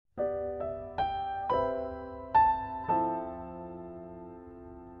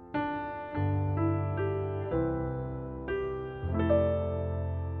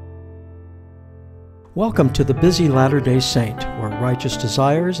Welcome to the Busy Latter-day Saint, where righteous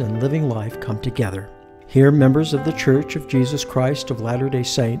desires and living life come together. Here, members of the Church of Jesus Christ of Latter-day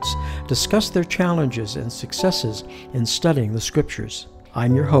Saints discuss their challenges and successes in studying the Scriptures.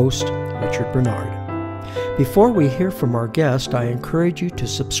 I'm your host, Richard Bednar. Before we hear from our guest, I encourage you to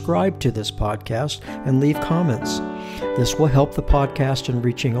subscribe to this podcast and leave comments. This will help the podcast in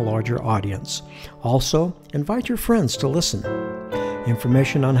reaching a larger audience. Also, invite your friends to listen.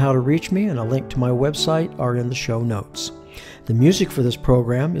 Information on how to reach me and a link to my website are in the show notes. The music for this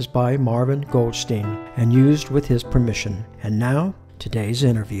program is by Marvin Goldstein and used with his permission. And now, today's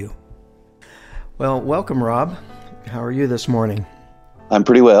interview. Well, welcome, Rob. How are you this morning? I'm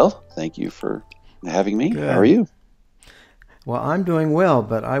pretty well. Thank you for having me. Good. How are you? Well, I'm doing well,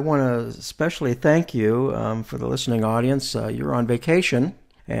 but I want to especially thank you for the listening audience. You're on vacation,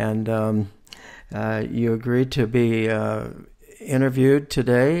 and you agreed to be interviewed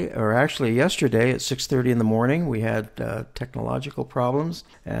today, or actually yesterday at 6:30 in the morning. We had technological problems,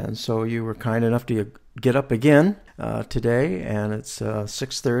 and so you were kind enough to get up again today, and it's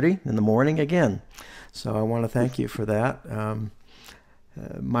 6:30 in the morning again. So I want to thank you for that.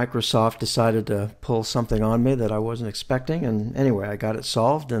 Microsoft decided to pull something on me that I wasn't expecting, and anyway, I got it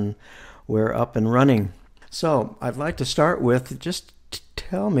solved, and we're up and running. So I'd like to start with just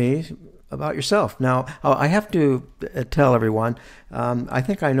tell me about yourself. Now, I have to tell everyone, I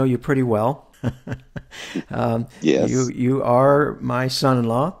think I know you pretty well. Yes. You are my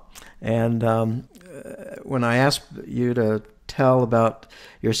son-in-law, and when I asked you to tell about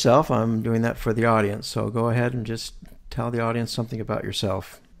yourself, I'm doing that for the audience. So go ahead and just tell the audience something about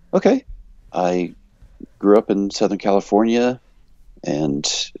yourself. Okay. I grew up in Southern California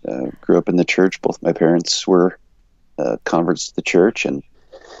and grew up in the church. Both my parents were converts to the church, and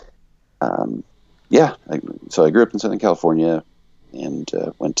so I grew up in Southern California and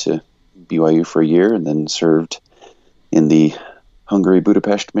went to BYU for a year and then served in the Hungary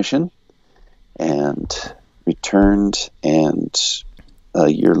Budapest mission and returned, and a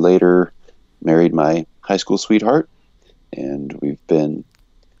year later married my high school sweetheart, and we've been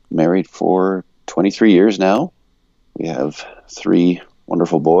married for 23 years now. We have 3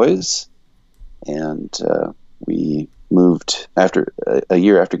 wonderful boys, and we moved after a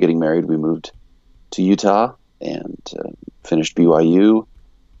year after getting married. We moved to Utah and finished BYU.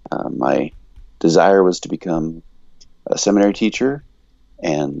 My desire was to become a seminary teacher,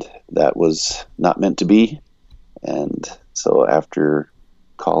 and that was not meant to be. And so after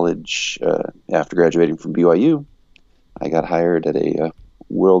college, after graduating from BYU, I got hired at a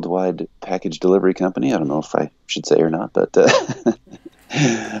worldwide package delivery company. I don't know if I should say or not, but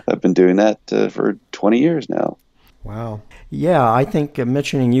I've been doing that for 20 years now. Wow. Yeah, I think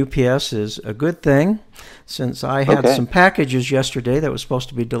mentioning UPS is a good thing, since I had some packages yesterday that was supposed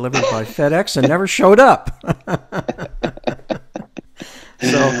to be delivered by FedEx and never showed up.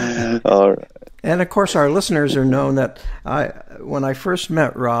 So, all right. And of course, our listeners are known that when I first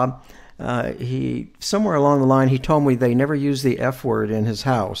met Rob, he somewhere along the line he told me they never use the F word in his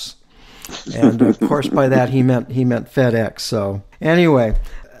house, and of course by that he meant FedEx. So anyway,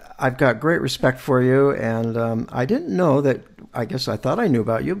 I've got great respect for you, and I didn't know that. I guess I thought I knew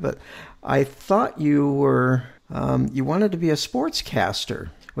about you, but I thought you were you wanted to be a sportscaster.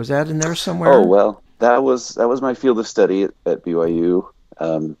 Was that in there somewhere? Oh well, that was my field of study at BYU.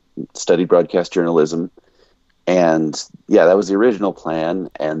 Studied broadcast journalism, and yeah, that was the original plan.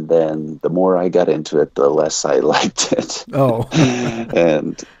 And then the more I got into it, the less I liked it. Oh,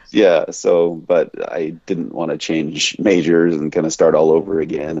 and yeah, so but I didn't want to change majors and kind of start all over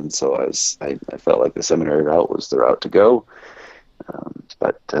again, and so I felt like the seminary route was the route to go.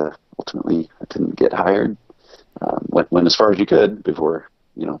 But ultimately, I didn't get hired. Went as far as you could before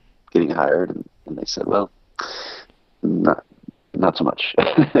getting hired, and they said, well, not so much.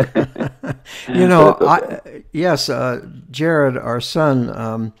 Yes, Jared, our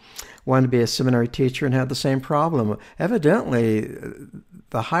son, wanted to be a seminary teacher and had the same problem. Evidently,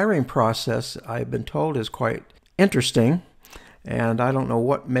 the hiring process, I've been told, is quite interesting, and I don't know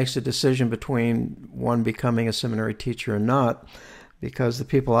what makes a decision between one becoming a seminary teacher or not, because the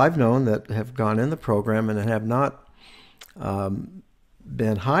people I've known that have gone in the program and have not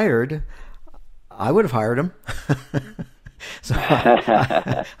been hired, I would have hired them. So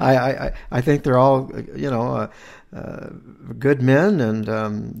I think they're all good men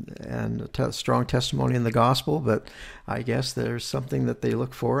and strong testimony in the gospel, but I guess there's something that they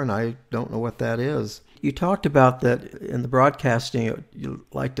look for, and I don't know what that is. You talked about that in the broadcasting you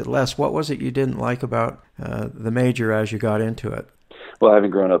liked it less. What was it you didn't like about the major as you got into it? Well, having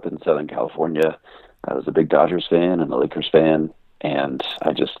grown up in Southern California, I was a big Dodgers fan and a Lakers fan, and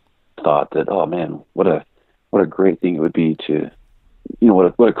I just thought that, oh man, what a great thing it would be to,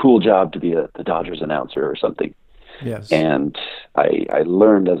 what a cool job to be the Dodgers announcer or something. Yes. And I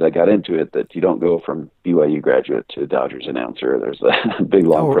learned as I got into it that you don't go from BYU graduate to Dodgers announcer. There's a big,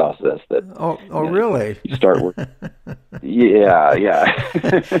 long process that. Really? You start working. Yeah.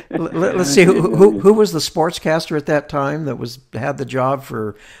 Let's see. Who was the sportscaster at that time that had the job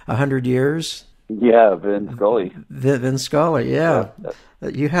for 100 years? Yeah, Vin Scully. Vin Scully. Yeah.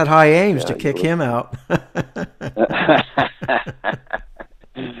 You had high aims to kick him out.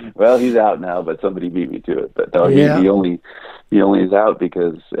 Well, he's out now, but somebody beat me to it. But no, he only is out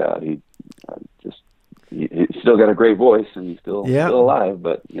because he still got a great voice and he's still alive.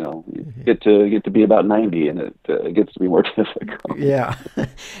 But you get to be about 90, and it gets to be more difficult. Yeah,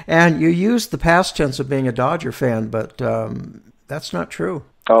 and you used the past tense of being a Dodger fan, but that's not true.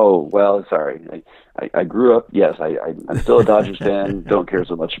 Oh, well, sorry. I grew up. Yes, I'm still a Dodgers fan. Don't care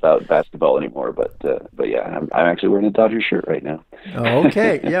so much about basketball anymore. But yeah, I'm actually wearing a Dodgers shirt right now. Oh,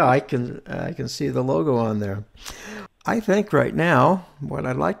 okay. Yeah, I can see the logo on there. I think right now what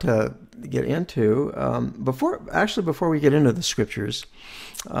I'd like to get into before we get into the scriptures,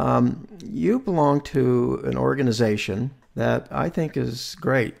 you belong to an organization that I think is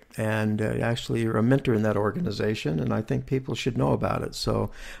great, and actually you're a mentor in that organization, and I think people should know about it.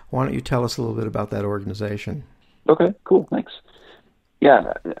 So why don't you tell us a little bit about that organization? Okay, cool, thanks.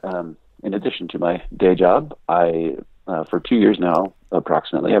 Yeah, in addition to my day job, I, for 2 years now,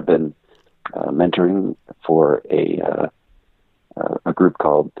 approximately, I've been mentoring for a group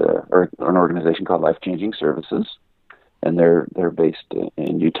called, or an organization called Life Changing Services, and they're based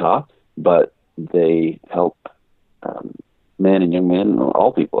in Utah, but they help men and young men,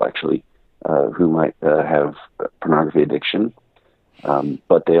 all people actually, who might have pornography addiction,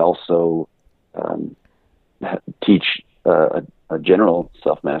 but they also teach a general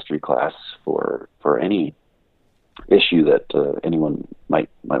self-mastery class for any issue that anyone might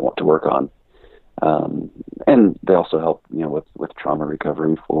want to work on, and they also help with trauma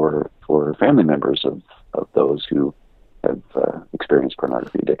recovery for family members of those who have experienced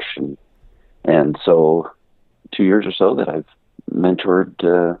pornography addiction. And so 2 years or so that I've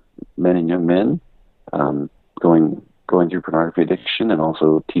mentored men and young men going through pornography addiction, and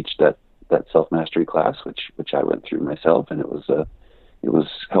also teach that self-mastery class, which I went through myself, and it was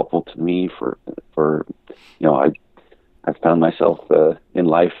helpful to me for I've found myself in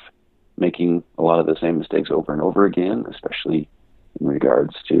life making a lot of the same mistakes over and over again, especially in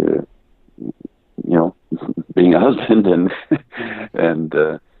regards to being a husband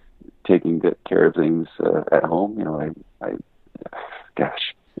and taking good care of things at home.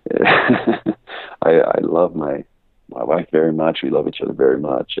 I love my wife very much. We love each other very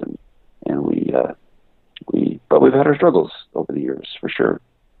much, and but we've had our struggles over the years, for sure.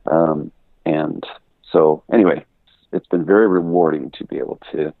 And so anyway, it's been very rewarding to be able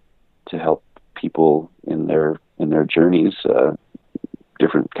to help people in their journeys,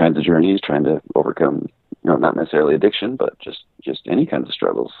 different kinds of journeys, trying to overcome, not necessarily addiction, but just any kinds of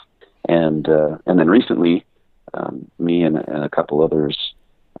struggles. And then recently, me and a couple other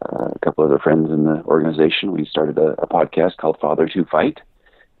friends in the organization, we started a podcast called Fathers Who Fight,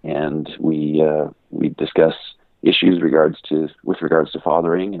 and we discuss issues with regards to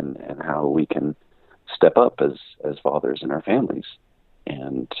fathering and how we can step up as fathers in our families.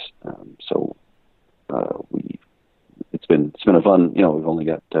 And so it's been a fun. We've only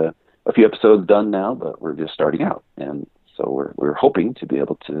got a few episodes done now, but we're just starting out, and so we're hoping to be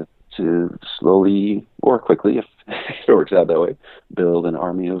able to slowly or quickly, if it works out that way, build an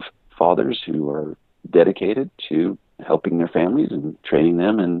army of fathers who are dedicated to helping their families and training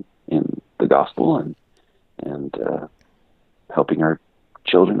them in the gospel and helping our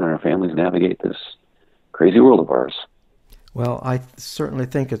children and our families navigate this crazy world of ours. Well, I certainly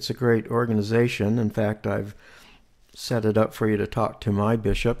think it's a great organization. In fact, I've set it up for you to talk to my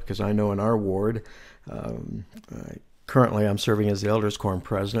bishop, because I know in our ward, currently I'm serving as the Elders Quorum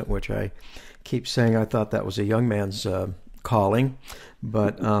president, which I keep saying I thought that was a young man's calling.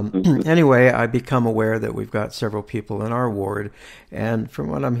 But anyway, I become aware that we've got several people in our ward, and from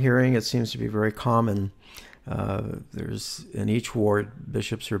what I'm hearing, it seems to be very common. There's in each ward,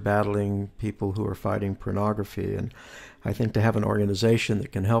 bishops are battling people who are fighting pornography, and I think to have an organization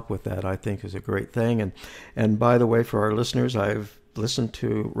that can help with that, I think, is a great thing. And by the way, for our listeners, I've listened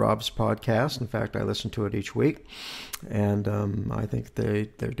to Rob's podcast. In fact, I listen to it each week, and I think they're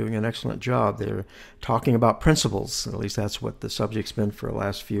doing an excellent job. They're talking about principles. At least that's what the subject's been for the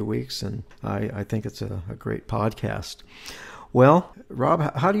last few weeks, and I think it's a great podcast. Well,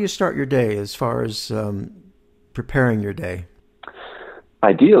 Rob, how do you start your day as far as preparing your day?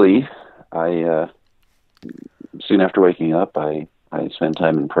 Ideally, I soon after waking up, I spend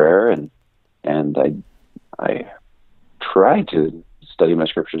time in prayer, and I try to study my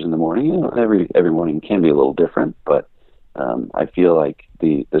scriptures in the morning. You know, every morning can be a little different, but I feel like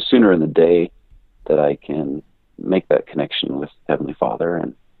the sooner in the day that I can make that connection with Heavenly Father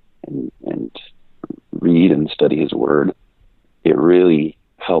and read and study His Word, it really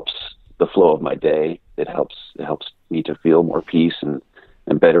helps the flow of my day. It helps me to feel more peace and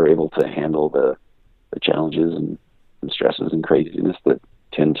better able to handle the challenges and stresses and craziness that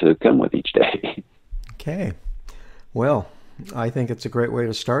tend to come with each day. Okay. Well, I think it's a great way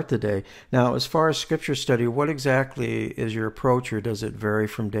to start the day. Now, as far as scripture study, what exactly is your approach, or does it vary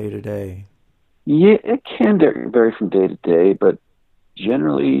from day to day? Yeah, it can vary from day to day, but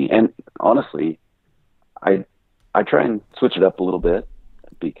generally and honestly, I try and switch it up a little bit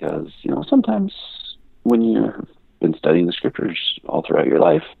because, you know, sometimes when you've been studying the scriptures all throughout your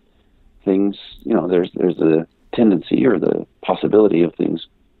life, things, you know, there's a tendency or the possibility of things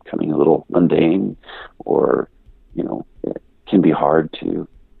becoming a little mundane, or, you know, it can be hard to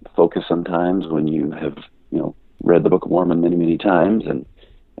focus sometimes when you have, you know, read the Book of Mormon many, many times, and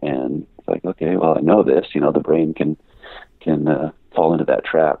it's like, okay, well, I know this, you know, the brain can fall into that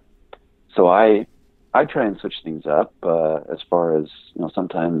trap. So I try and switch things up, as far as, you know,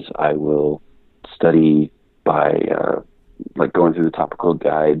 sometimes I will study by, like going through the topical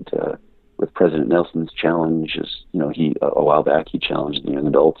guide, with President Nelson's challenge. Is, you know, a while back he challenged the young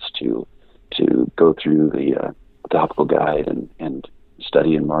adults to go through the topical guide and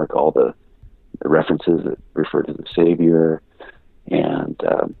study and mark all the references that refer to the Savior, and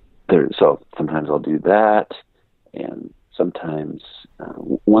so sometimes I'll do that, and sometimes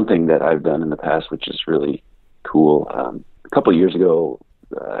one thing that I've done in the past, which is really cool. A couple of years ago,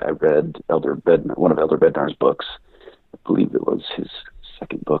 I read one of Elder Bednar's books. I believe it was his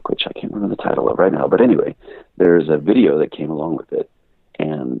second book, which I can't remember the title of right now. But anyway, there's a video that came along with it,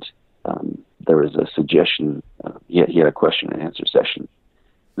 and there was a suggestion. He had a question and answer session.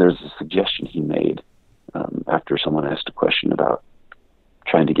 There's a suggestion he made after someone asked a question about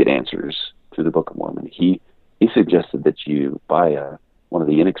trying to get answers through the Book of Mormon. He suggested that you buy one of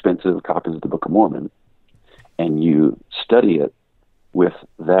the inexpensive copies of the Book of Mormon, and you study it with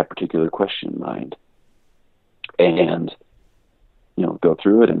that particular question in mind, and, you know, go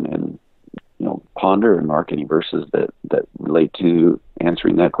through it and you know, ponder and mark any verses that relate to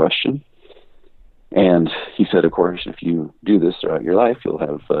answering that question. And he said, of course, if you do this throughout your life, you'll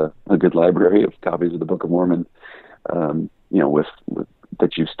have a good library of copies of the Book of Mormon, you know, with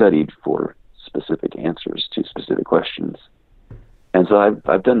that you've studied for specific answers to specific questions. And so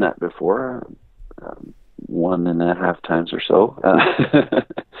I've done that before, 1.5 times or so,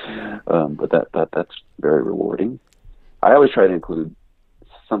 but that's very rewarding. I always try to include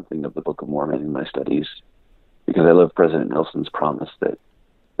something of the Book of Mormon in my studies, because I love President Nelson's promise that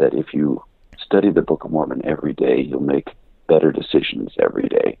if you study the Book of Mormon every day, you'll make better decisions every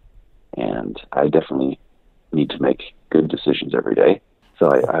day. And I definitely need to make good decisions every day. So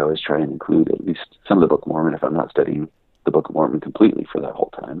I always try and include at least some of the Book of Mormon if I'm not studying the Book of Mormon completely for that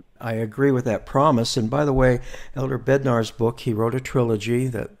whole time. I agree with that promise. And by the way, Elder Bednar's book, he wrote a trilogy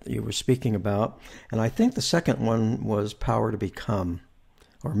that you were speaking about. And I think the second one was Power to Become,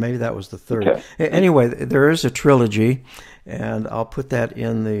 or maybe that was the third. Okay. Anyway, there is a trilogy, and I'll put that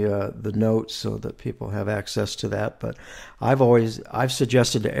in the notes so that people have access to that. But I've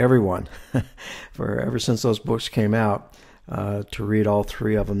suggested to everyone, ever since those books came out, to read all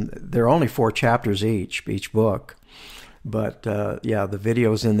 3 of them. They're only 4 chapters each book. But yeah, the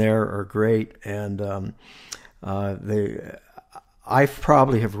videos in there are great, and I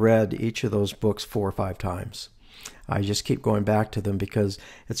probably have read each of those books 4 or 5 times. I just keep going back to them because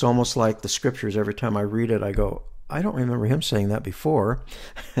it's almost like the scriptures. Every time I read it, I go, I don't remember him saying that before,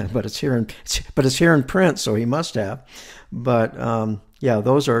 but it's here in print, so he must have. But yeah,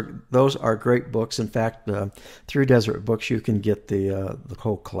 those are great books. In fact, through Deseret Books, you can get the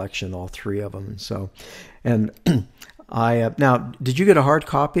whole collection, all 3 of them. So, and now, did you get a hard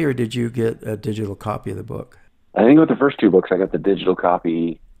copy or did you get a digital copy of the book? I think with the first 2 books, I got the digital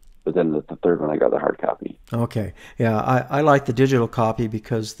copy, but then the third one, I got the hard copy. Okay. Yeah, I like the digital copy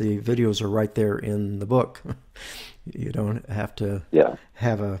because the videos are right there in the book. You don't have to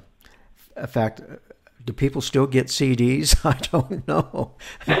have a fact. Do people still get CDs? I don't know.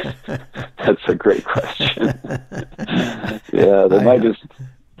 That's a great question. Yeah, they might just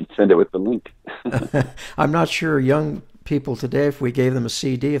send it with the link. I'm not sure young people today, if we gave them a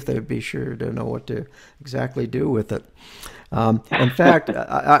CD, if they'd be sure to know what to exactly do with it. In fact,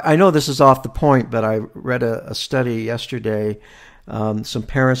 I know this is off the point, but I read a study yesterday some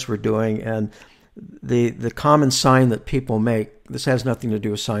parents were doing, and the common sign that people make, this has nothing to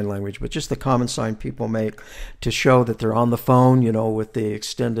do with sign language, but just the common sign people make to show that they're on the phone, with the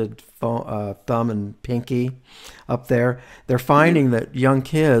extended thumb and pinky up there. They're finding that young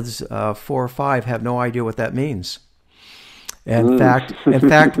kids, 4 or 5, have no idea what that means. In fact,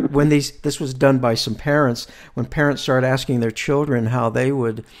 when this was done by some parents, when parents started asking their children how they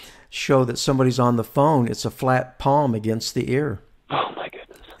would show that somebody's on the phone, it's a flat palm against the ear. Oh my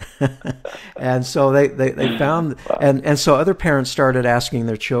goodness. And so they found, Wow. and so other parents started asking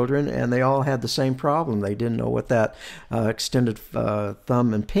their children, and they all had the same problem. They didn't know what that extended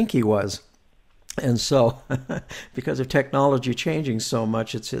thumb and pinky was. And so, because of technology changing so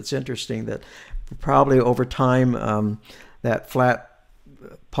much, it's interesting that probably over time, that flat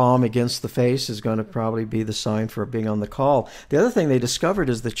palm against the face is going to probably be the sign for being on the call. The other thing they discovered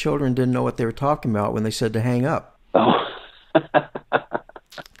is the children didn't know what they were talking about when they said to hang up. Oh.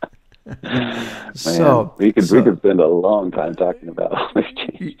 Man, so we could spend a long time talking about all these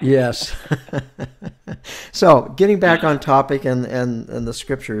changes. Yes. So getting back on topic and the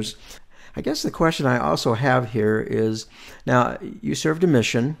scriptures, I guess the question I also have here is, now you served a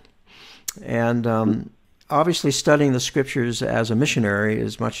mission, and obviously studying the scriptures as a missionary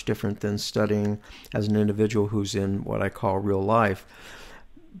is much different than studying as an individual who's in what I call real life.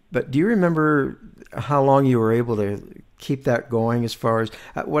 But do you remember how long you were able to keep that going? As far as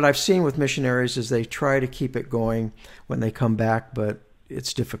what I've seen with missionaries is they try to keep it going when they come back, but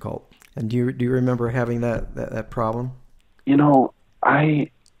it's difficult. And do you remember having that problem?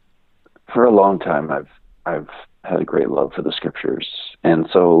 For a long time I've had a great love for the scriptures, and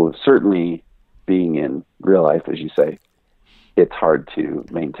so certainly being in real life, as you say, it's hard to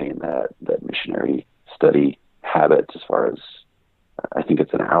maintain that missionary study habit. As far as, I think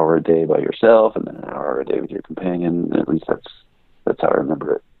it's an hour a day by yourself and then an hour a day with your companion. At least that's how I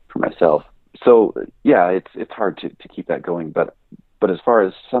remember it for myself. So yeah, it's hard to keep that going. But as far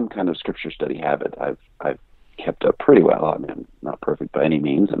as some kind of scripture study habit, I've kept up pretty well. I mean, I'm not perfect by any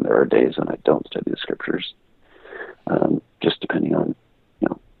means, and there are days when I don't study the scriptures, just depending on,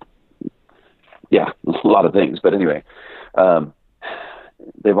 a lot of things. But anyway,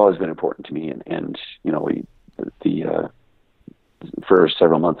 they've always been important to me, and for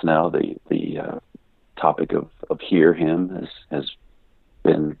several months now, the topic of hear him has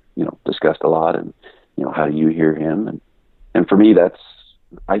been discussed a lot, and how do you hear him, and for me, that's,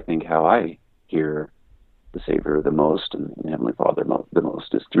 I think, how I hear the Savior the most and Heavenly Father the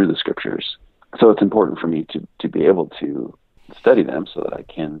most is through the scriptures. So it's important for me to be able to study them so that I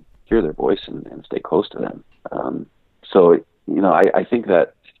can hear their voice and stay close to them. I think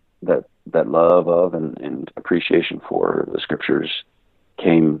that love of and appreciation for the scriptures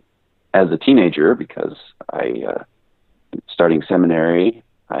came as a teenager, because starting seminary,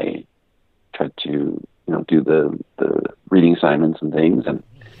 I tried to do the reading assignments and things,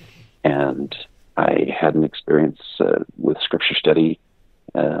 and I had an experience with scripture study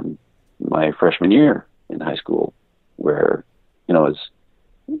my freshman year in high school, where as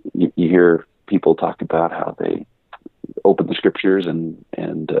you hear people talk about how they open the scriptures and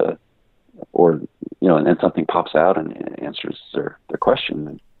something pops out and answers their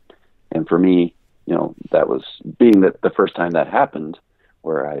question, and for me, that was being that the first time that happened,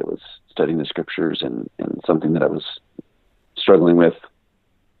 where I was studying the scriptures and something that I was struggling with,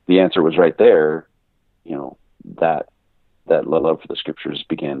 the answer was right there. That love for the scriptures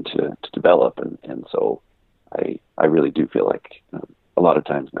began to develop, and so I really do feel like a lot of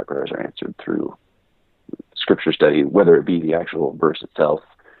times my prayers are answered through scripture study, whether it be the actual verse itself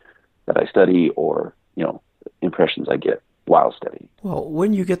that I study or impressions I get while studying. Well,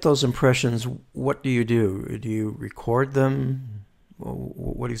 when you get those impressions, what do you do? Do you record them?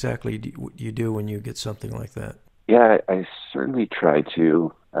 What exactly do you do when you get something like that? Yeah, I certainly try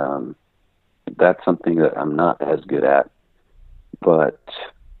to. That's something that I'm not as good at, but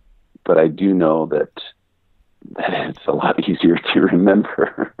I do know that it's a lot easier to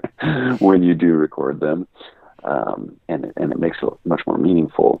remember when you do record them, and it makes it much more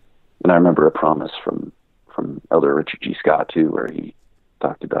meaningful. And I remember a promise from Elder Richard G. Scott too, where he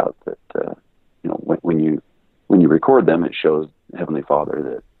talked about that when you record them, it shows Heavenly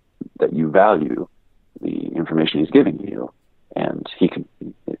Father that you value the information He's giving you, and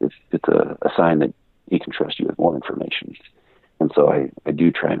it's a sign that He can trust you with more information. And so I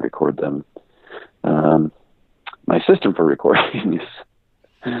do try and record them. My system for recording is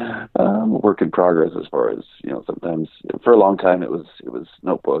a work in progress, as far as sometimes for a long time it was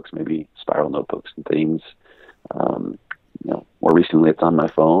notebooks, maybe spiral notebooks and things. More recently it's on my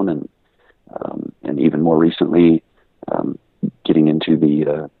phone, and even more recently getting into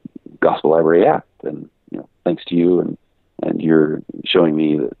the Gospel Library app, and thanks to you and you're showing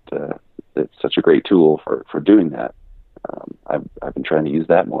me that it's such a great tool for doing that. I've been trying to use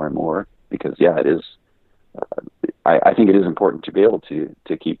that more and more because it is. I think it is important to be able to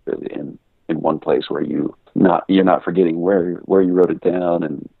keep it in one place where you're not forgetting where you wrote it down,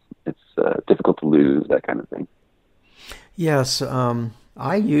 and it's difficult to lose, that kind of thing. Yes,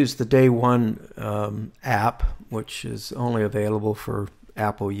 I use the Day One app, which is only available for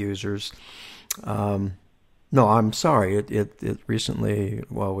Apple users. No, I'm sorry. It recently,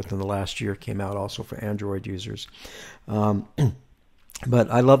 within the last year, came out also for Android users.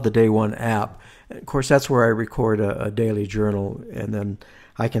 But I love the Day One app. Of course, that's where I record a daily journal, and then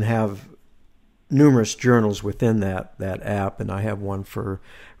I can have numerous journals within that app, and I have one for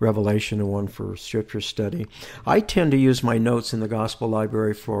Revelation and one for Scripture study. I tend to use my notes in the Gospel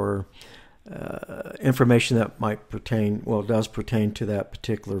Library for information that does pertain to that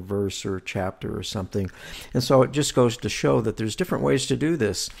particular verse or chapter or something. And so it just goes to show that there's different ways to do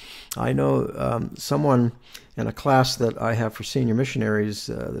this. I know someone in a class that I have for senior missionaries,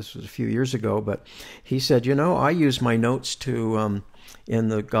 this was a few years ago, but he said, I use my notes in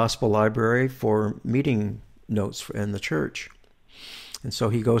the Gospel Library for meeting notes in the church. And so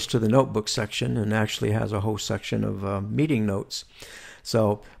he goes to the notebook section and actually has a whole section of meeting notes.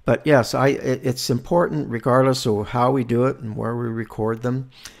 So, but yes, it's important, regardless of how we do it and where we record them,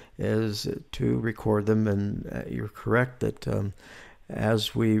 is to record them. And you're correct that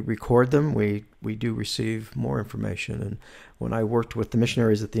as we record them, we do receive more information. And when I worked with the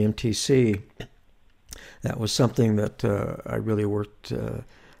missionaries at the MTC, that was something that I really worked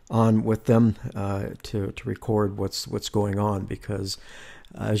on with them to record what's going on, because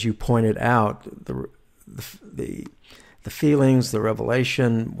as you pointed out, the feelings, the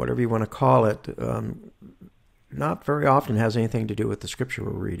revelation, whatever you want to call it, not very often has anything to do with the scripture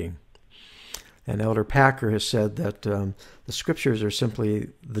we're reading. And Elder Packer has said that the scriptures are simply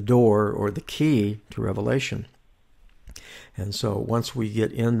the door or the key to revelation. And so once we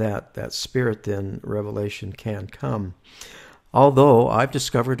get in that spirit, then revelation can come. Although I've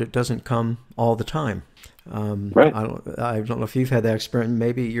discovered it doesn't come all the time. Right. I don't know if you've had that experience.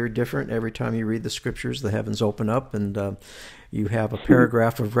 Maybe you're different. Every time you read the scriptures, the heavens open up and you have a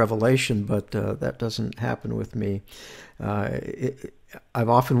paragraph of revelation, but that doesn't happen with me. I've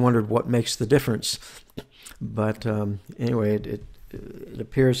often wondered what makes the difference. But anyway, it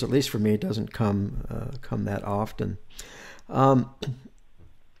appears, at least for me, it doesn't come that often.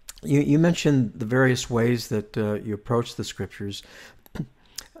 You mentioned the various ways that you approach the scriptures.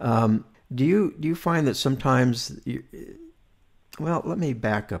 Do you find that sometimes let me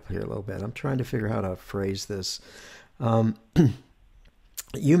back up here a little bit. I'm trying to figure out how to phrase this.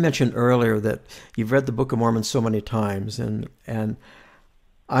 You mentioned earlier that you've read the Book of Mormon so many times, and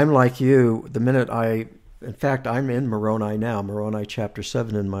I'm like you. The minute in fact, I'm in Moroni now, Moroni chapter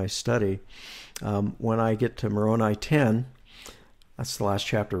 7 in my study. When I get to Moroni 10, that's the last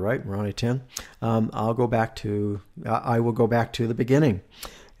chapter, right? Moroni 10. I will go back to the beginning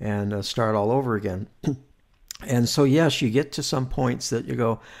and start all over again. And so, yes, you get to some points that you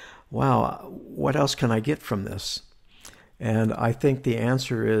go, wow, what else can I get from this? And I think the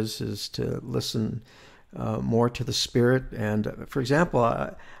answer is to listen more to the Spirit. And, for example,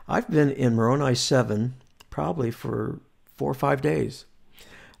 I've been in Moroni 7 probably for 4 or 5 days.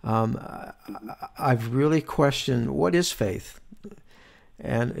 I've really questioned what is faith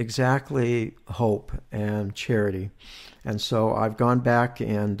and exactly hope and charity. And so I've gone back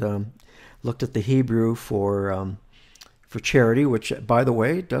and looked at the Hebrew for charity, which, by the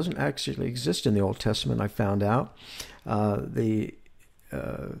way, doesn't actually exist in the Old Testament, I found out. The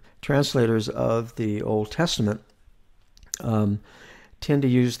translators of the Old Testament tend to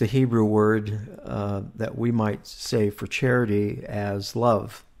use the Hebrew word that we might say for charity as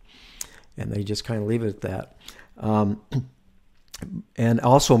love. And they just kind of leave it at that. And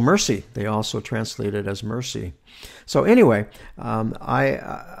also mercy. They also translate it as mercy. So anyway,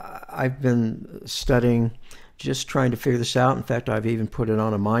 I've been studying, just trying to figure this out. In fact, I've even put it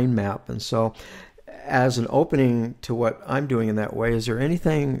on a mind map. And so as an opening to what I'm doing in that way, is there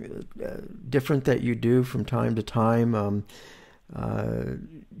anything different that you do from time to time?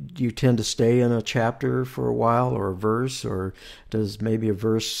 Do you tend to stay in a chapter for a while, or a verse, or does maybe a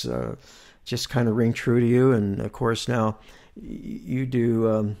verse just kind of ring true to you? And of course now you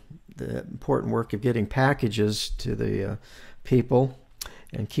do the important work of getting packages to the people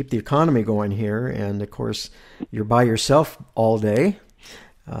and keep the economy going here. And of course you're by yourself all day.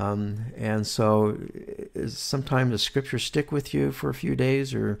 And so sometimes the scriptures stick with you for a few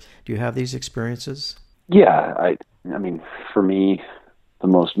days, or do you have these experiences? Yeah, I mean, for me, the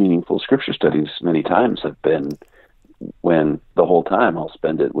most meaningful scripture studies many times have been when the whole time I'll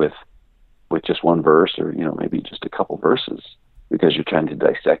spend it with just one verse, or maybe just a couple verses, because you're trying to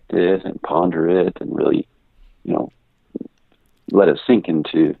dissect it and ponder it and really you know let it sink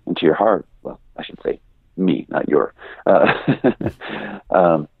into your heart. Well, I should say me, not your.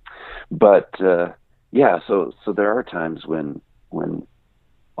 Um, but yeah, so there are times when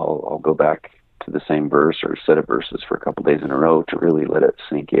I'll go back to the same verse or set of verses for a couple days in a row to really let it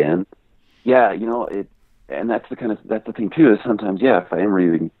sink in. Yeah, it, and that's the thing too, is sometimes, yeah, if I am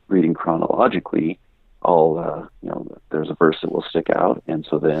reading chronologically, I'll there's a verse that will stick out, and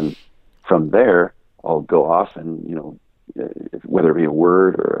so then from there I'll go off and whether it be a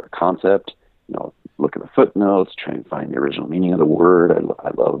word or a concept, look at the footnotes, try and find the original meaning of the word.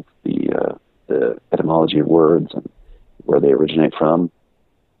 I love the etymology of words and where they originate from,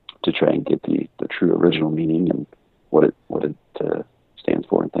 to try and get the true original meaning and what it stands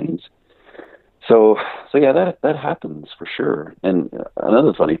for and things. So yeah, that happens for sure. And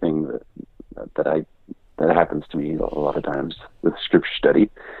another funny thing that happens to me a lot of times with scripture study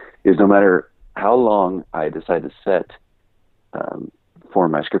is, no matter how long I decide to set for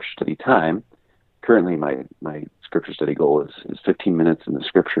my scripture study time, currently my scripture study goal is 15 minutes in the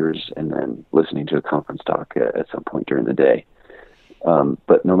scriptures and then listening to a conference talk at some point during the day.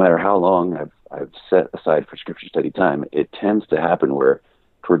 But no matter how long I've set aside for scripture study time, it tends to happen where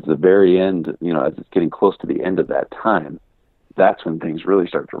towards the very end, as it's getting close to the end of that time, that's when things really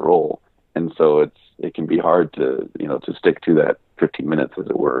start to roll. And so it can be hard to stick to that 15 minutes, as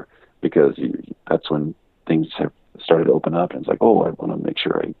it were, because that's when things have started to open up, and it's like, oh, I want to make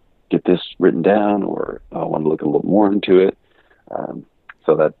sure I get this written down, or I want to look a little more into it.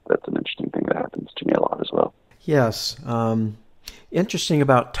 So that's an interesting thing that happens to me a lot as well. Yes. Interesting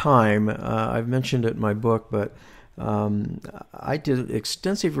about time. I've mentioned it in my book, but I did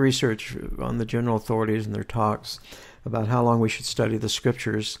extensive research on the general authorities and their talks about how long we should study the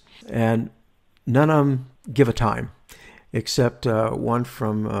scriptures, and none of them give a time, except one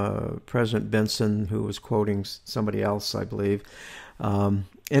from President Benson, who was quoting somebody else, I believe.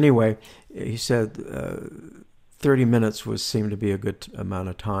 Anyway, he said 30 minutes seemed to be a good amount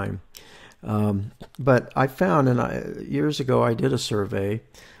of time. But I found, years ago I did a survey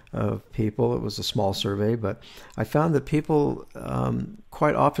of people. It was a small survey, but I found that people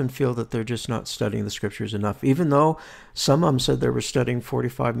quite often feel that they're just not studying the scriptures enough, even though some of them said they were studying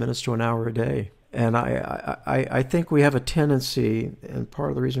 45 minutes to an hour a day. And I think we have a tendency, and part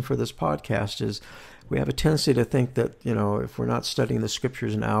of the reason for this podcast is we have a tendency to think that, if we're not studying the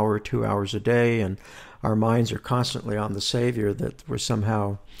scriptures an hour or 2 hours a day, and our minds are constantly on the Savior, that we're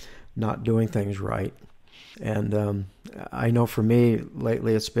somehow not doing things right. And I know for me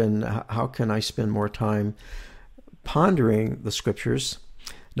lately it's been, how can I spend more time pondering the scriptures,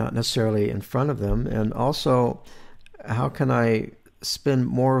 not necessarily in front of them, and also how can I spend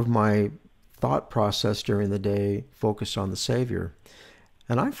more of my thought process during the day focused on the Savior.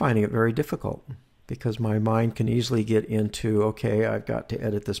 And I'm finding it very difficult, because my mind can easily get into, okay, I've got to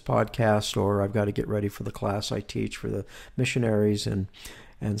edit this podcast, or I've got to get ready for the class I teach for the missionaries, and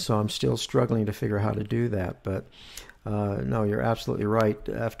so I'm still struggling to figure out how to do that. But no, you're absolutely right.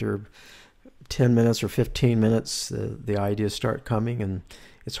 After 10 minutes or 15 minutes, the ideas start coming, and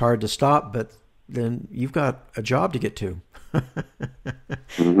it's hard to stop, but then you've got a job to get to.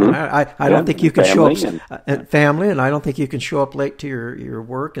 Mm-hmm. I don't think you can show up and family, and I don't think you can show up late to your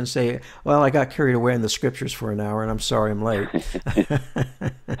work and say, well, I got carried away in the scriptures for an hour, and I'm sorry I'm late.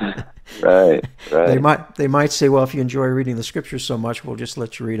 Right. They might say, well, if you enjoy reading the scriptures so much, we'll just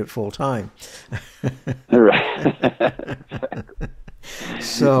let you read it full time. Right.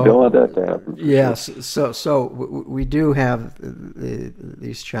 So don't want that to happen. Yes. So we do have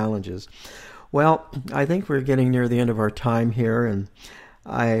these challenges. Well, I think we're getting near the end of our time here, and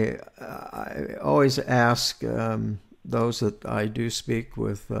I always ask those that I do speak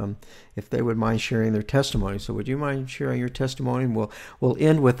with if they would mind sharing their testimony. So would you mind sharing your testimony? And we'll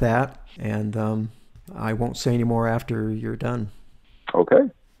end with that, and I won't say any more after you're done. Okay.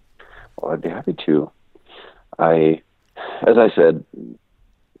 Well, I'd be happy to. As I said,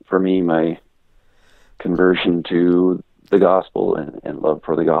 for me, my conversion to the gospel and love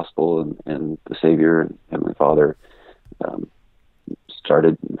for the gospel and the Savior and Heavenly Father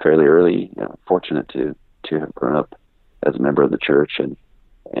started fairly early. Fortunate to have grown up as a member of the church and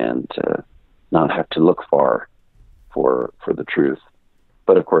not have to look far for the truth.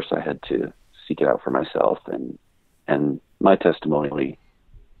 But of course, I had to seek it out for myself, and my testimony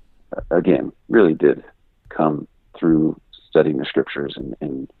again really did come through studying the scriptures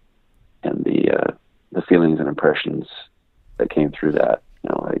and the the feelings and impressions that came through that.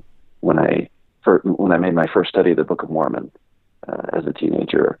 Like when I made my first study of the Book of Mormon as a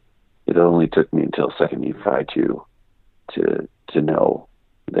teenager, it only took me until Second Nephi to know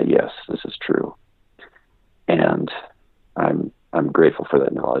that yes, this is true, and I'm grateful for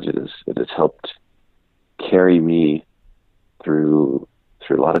that knowledge. It has helped carry me through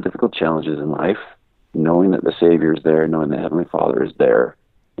a lot of difficult challenges in life, knowing that the Savior is there, knowing the Heavenly Father is there,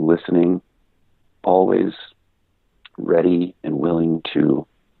 listening, always ready and willing to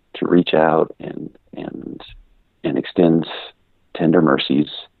reach out and extend tender mercies.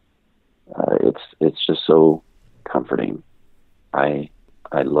 It's just so comforting. I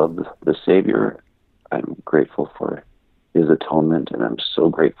love the Savior. I'm grateful for His atonement, and I'm so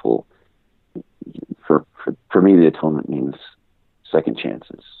grateful. For me, the atonement means second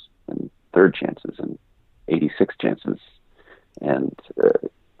chances and third chances and 86 chances. And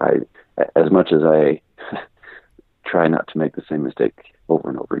as much as I try not to make the same mistake over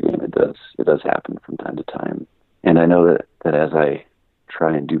and over again, it does happen from time to time. And I know that as I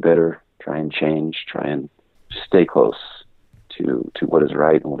try and do better, try and change, try and stay close to what is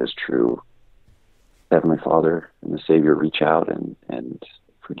right and what is true, Heavenly Father and the Savior reach out and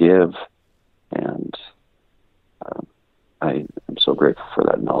forgive. And I'm so grateful for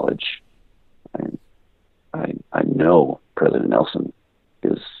that knowledge. I know President Nelson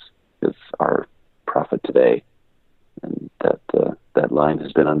is our prophet today, and that line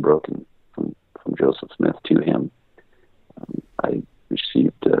has been unbroken from Joseph Smith to him. I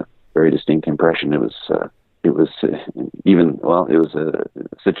received a very distinct impression. It was a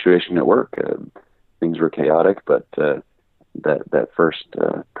situation at work. Things were chaotic, but that first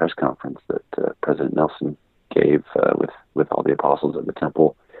press conference that President Nelson gave with all the apostles at the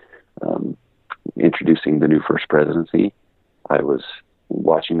temple, introducing the new first presidency, I was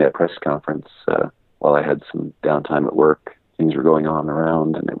watching that press conference while I had some downtime at work. Things were going on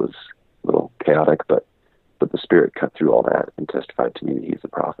around, and it was a little chaotic, but the Spirit cut through all that and testified to me that He's a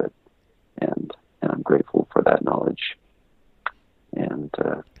prophet, and I'm grateful for that knowledge. And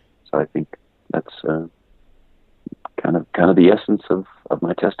so I think that's kind of the essence of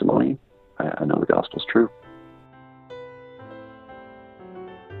my testimony. I know the gospel's true.